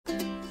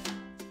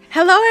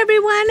Hello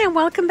everyone and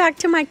welcome back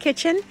to my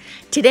kitchen.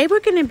 Today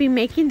we're going to be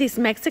making these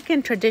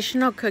Mexican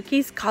traditional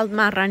cookies called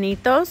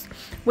Marranitos,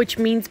 which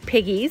means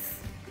piggies.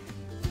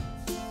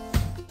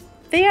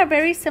 They are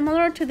very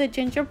similar to the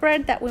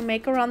gingerbread that we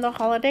make around the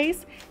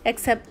holidays,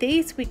 except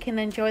these we can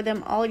enjoy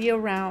them all year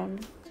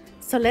round.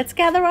 So let's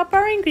gather up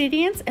our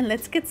ingredients and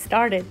let's get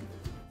started.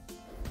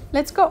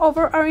 Let's go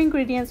over our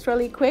ingredients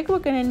really quick. We're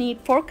going to need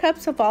 4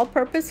 cups of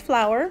all-purpose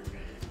flour,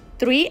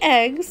 3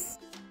 eggs,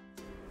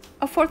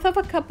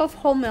 1/4 cup of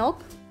whole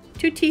milk,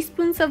 2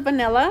 teaspoons of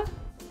vanilla,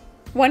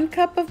 1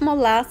 cup of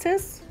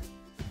molasses,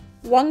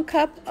 1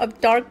 cup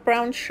of dark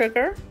brown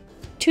sugar,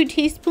 2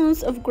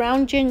 teaspoons of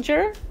ground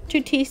ginger,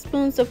 2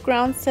 teaspoons of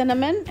ground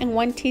cinnamon, and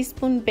 1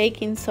 teaspoon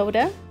baking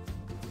soda,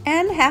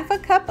 and 1/2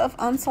 cup of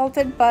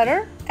unsalted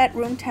butter at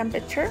room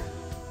temperature.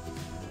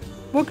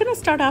 We're going to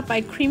start out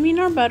by creaming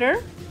our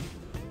butter.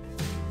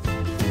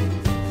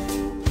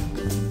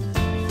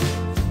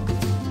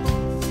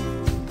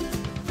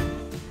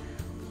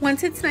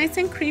 Once it's nice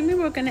and creamy,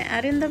 we're going to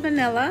add in the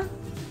vanilla.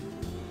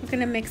 We're going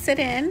to mix it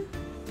in.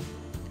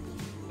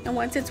 And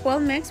once it's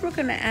well mixed, we're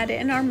going to add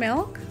in our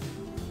milk.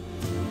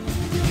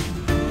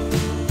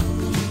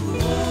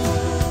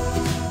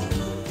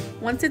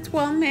 Once it's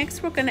well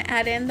mixed, we're going to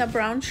add in the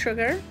brown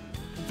sugar.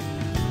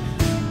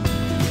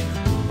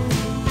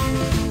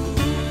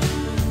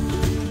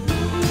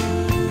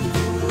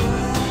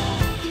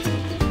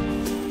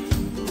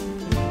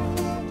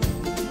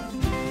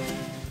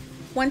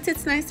 Once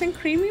it's nice and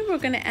creamy, we're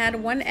going to add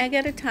 1 egg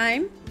at a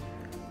time.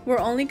 We're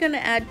only going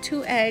to add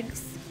 2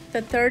 eggs.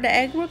 The 3rd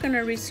egg we're going to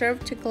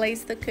reserve to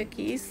glaze the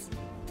cookies.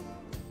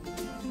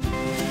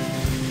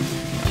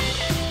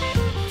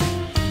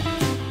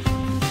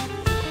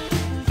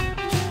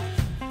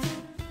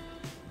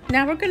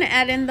 Now we're going to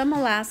add in the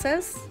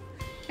molasses.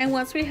 And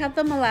once we have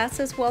the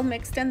molasses well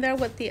mixed in there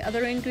with the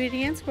other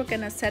ingredients, we're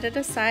going to set it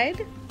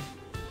aside.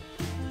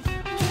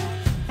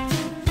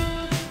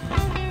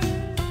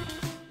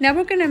 Now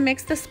we're going to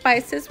mix the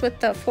spices with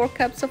the 4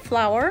 cups of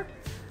flour,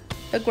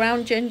 the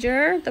ground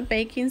ginger, the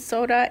baking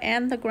soda,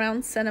 and the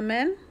ground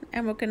cinnamon.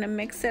 And we're going to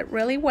mix it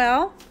really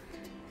well.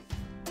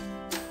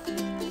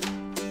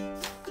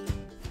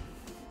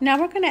 Now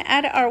we're going to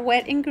add our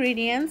wet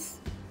ingredients.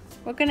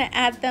 We're going to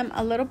add them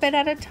a little bit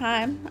at a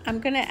time.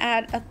 I'm going to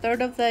add 1/3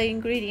 of the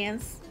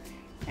ingredients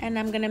and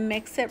I'm going to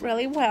mix it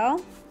really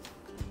well.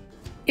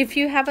 If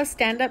you have a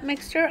stand-up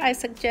mixer, I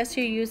suggest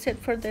you use it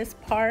for this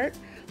part.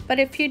 But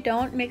if you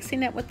don't,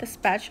 mixing it with the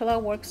spatula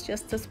works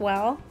just as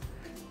well.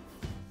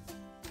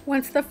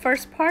 Once the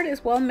first part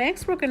is well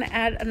mixed, we're going to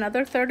add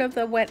another 1/3 of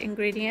the wet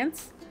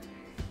ingredients.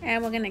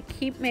 And we're going to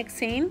keep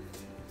mixing.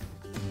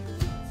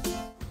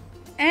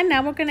 And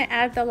now we're going to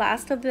add the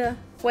last of the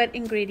wet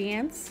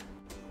ingredients.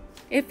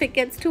 If it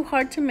gets too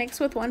hard to mix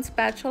with one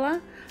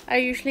spatula, I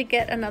usually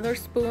get another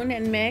spoon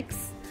and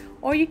mix.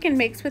 Or you can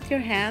mix with your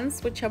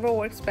hands, whichever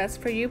works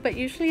best for you, but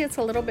usually it's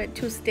a little bit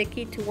too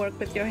sticky to work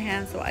with your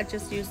hands, so I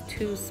just use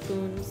 2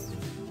 spoons.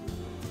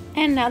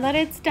 And now that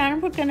it's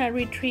done, we're gonna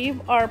retrieve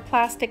our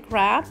plastic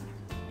wrap.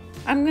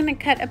 I'm gonna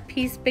cut a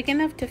piece big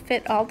enough to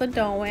fit all the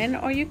dough in,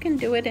 or you can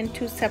do it in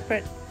 2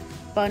 separate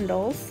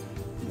bundles.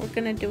 We're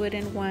gonna do it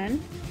in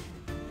one.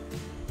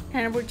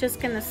 And we're just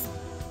gonna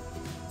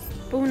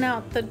spoon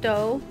out the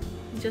dough,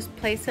 just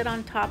place it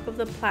on top of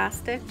the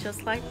plastic,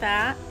 just like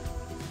that.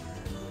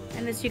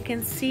 And as you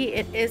can see,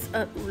 it is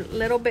a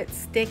little bit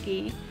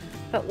sticky,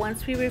 but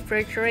once we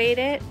refrigerate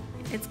it,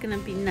 it's going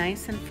to be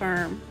nice and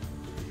firm.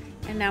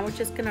 And now we're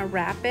just going to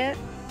wrap it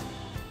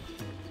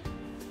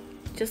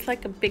just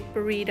like a big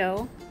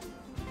burrito.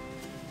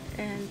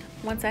 And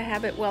once I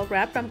have it well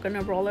wrapped, I'm going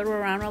to roll it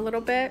around a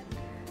little bit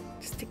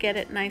just to get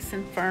it nice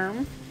and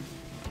firm.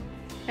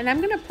 And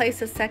I'm going to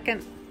place a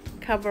second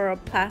cover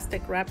of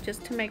plastic wrap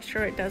just to make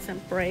sure it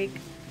doesn't break.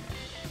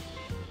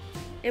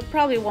 It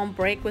probably won't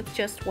break with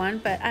just one,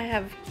 but I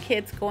have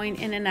kids going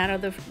in and out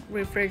of the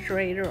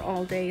refrigerator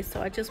all day, so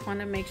I just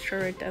want to make sure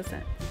it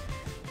doesn't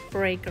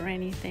break or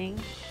anything.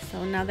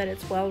 So now that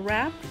it's well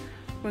wrapped,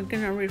 we're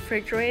going to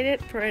refrigerate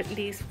it for at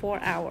least 4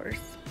 hours.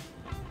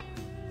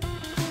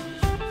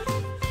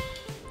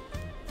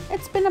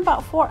 It's been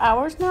about 4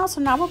 hours now, so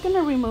now we're going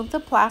to remove the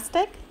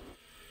plastic.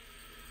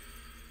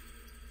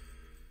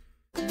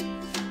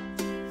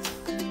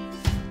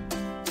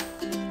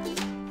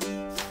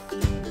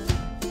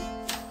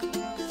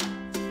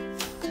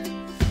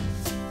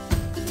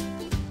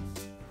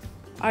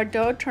 Our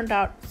dough turned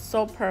out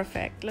so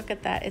perfect. Look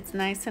at that, it's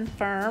nice and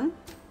firm,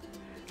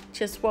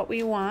 just what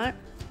we want.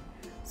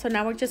 So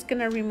now we're just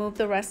gonna remove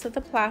the rest of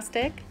the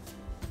plastic.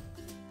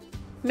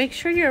 Make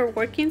sure your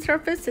working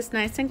surface is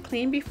nice and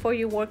clean before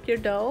you work your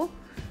dough.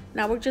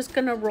 Now we're just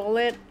gonna roll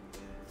it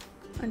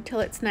until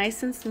it's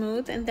nice and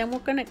smooth, and then we're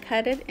gonna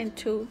cut it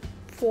into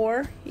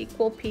 4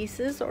 equal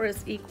pieces, or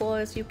as equal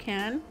as you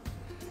can.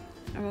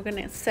 And we're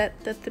gonna set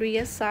the 3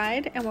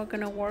 aside, and we're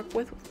gonna work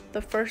with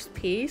the first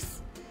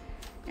piece.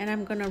 And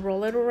I'm gonna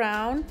roll it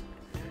around.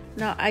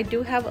 Now I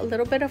do have a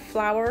little bit of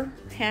flour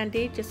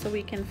handy just so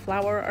we can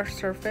flour our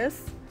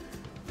surface.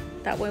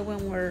 That way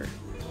when we're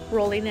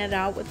rolling it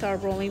out with our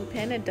rolling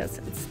pin, it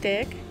doesn't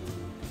stick.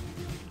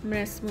 I'm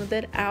going to smooth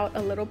it out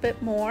a little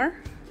bit more.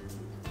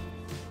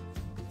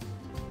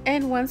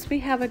 And once we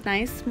have a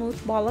nice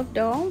smooth ball of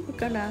dough, we're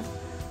going to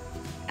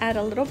add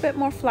a little bit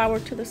more flour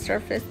to the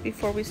surface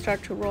before we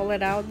start to roll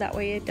it out. That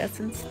way it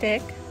doesn't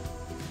stick.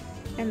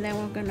 And then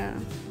we're going to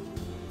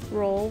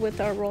roll with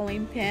our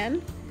rolling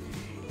pin.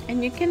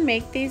 And you can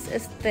make these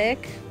as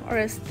thick or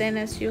as thin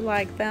as you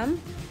like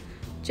them.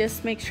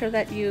 Just make sure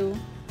that you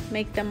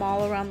make them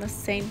all around the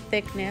same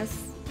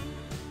thickness,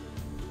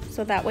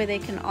 so that way they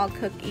can all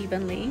cook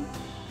evenly.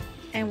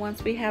 And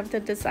once we have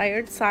the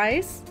desired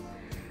size,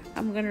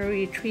 I'm going to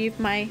retrieve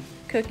my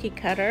cookie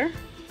cutter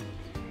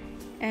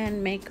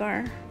and make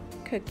our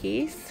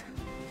cookies.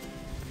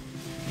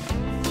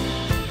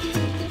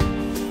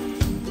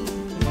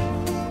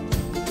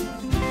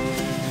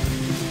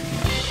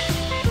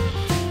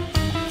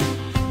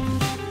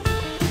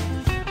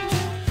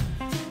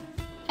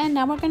 And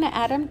now we're going to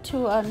add them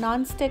to a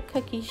non-stick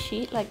cookie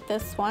sheet like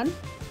this one.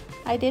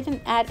 I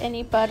didn't add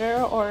any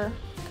butter or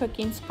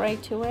cooking spray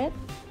to it.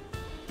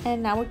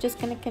 And now we're just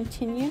going to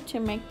continue to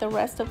make the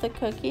rest of the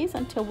cookies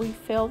until we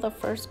fill the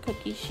first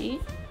cookie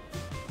sheet.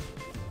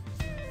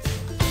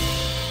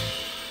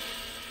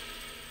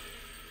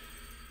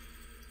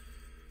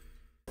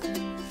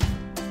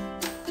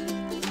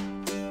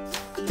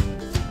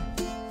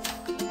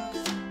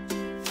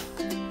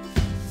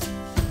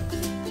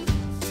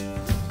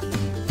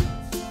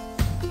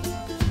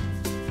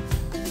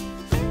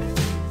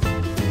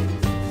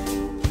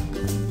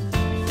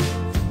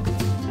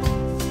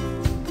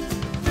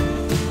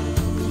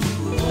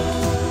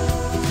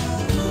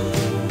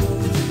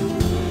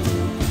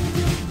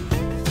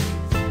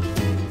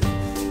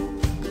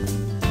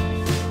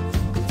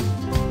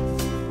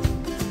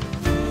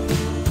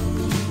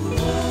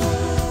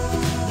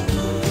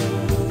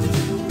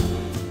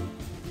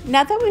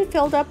 Now that we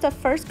filled up the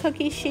first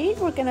cookie sheet,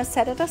 we're going to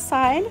set it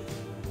aside.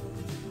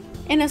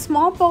 In a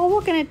small bowl,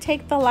 we're going to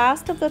take the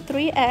last of the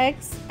 3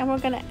 eggs and we're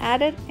going to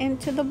add it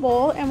into the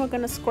bowl and we're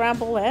going to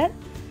scramble it.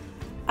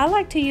 I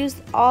like to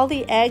use all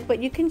the egg,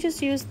 but you can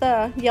just use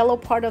the yellow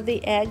part of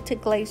the egg to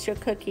glaze your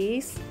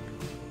cookies.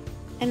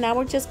 And now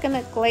we're just going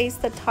to glaze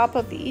the top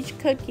of each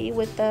cookie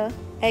with the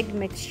egg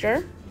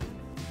mixture.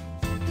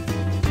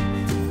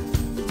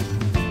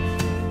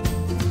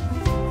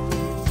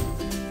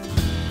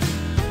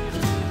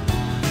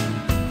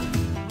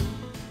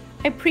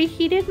 I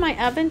preheated my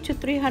oven to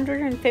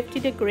 350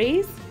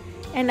 degrees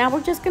and now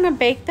we're just going to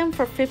bake them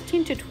for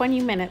 15 to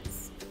 20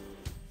 minutes.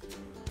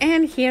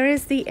 And here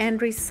is the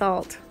end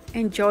result.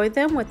 Enjoy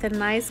them with a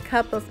nice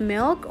cup of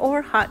milk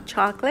or hot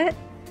chocolate.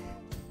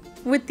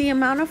 With the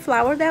amount of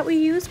flour that we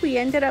used, we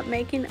ended up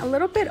making a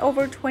little bit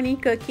over 20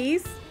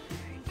 cookies.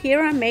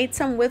 Here I made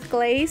some with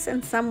glaze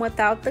and some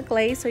without the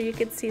glaze so you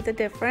could see the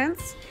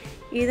difference.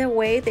 Either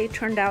way, they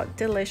turned out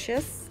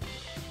delicious.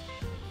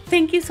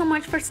 Thank you so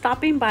much for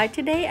stopping by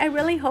today. I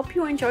really hope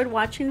you enjoyed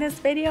watching this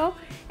video.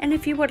 And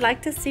if you would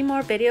like to see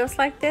more videos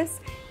like this,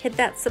 hit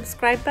that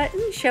subscribe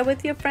button, share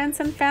with your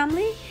friends and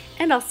family,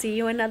 and I'll see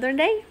you another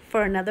day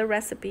for another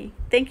recipe.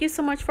 Thank you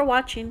so much for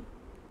watching.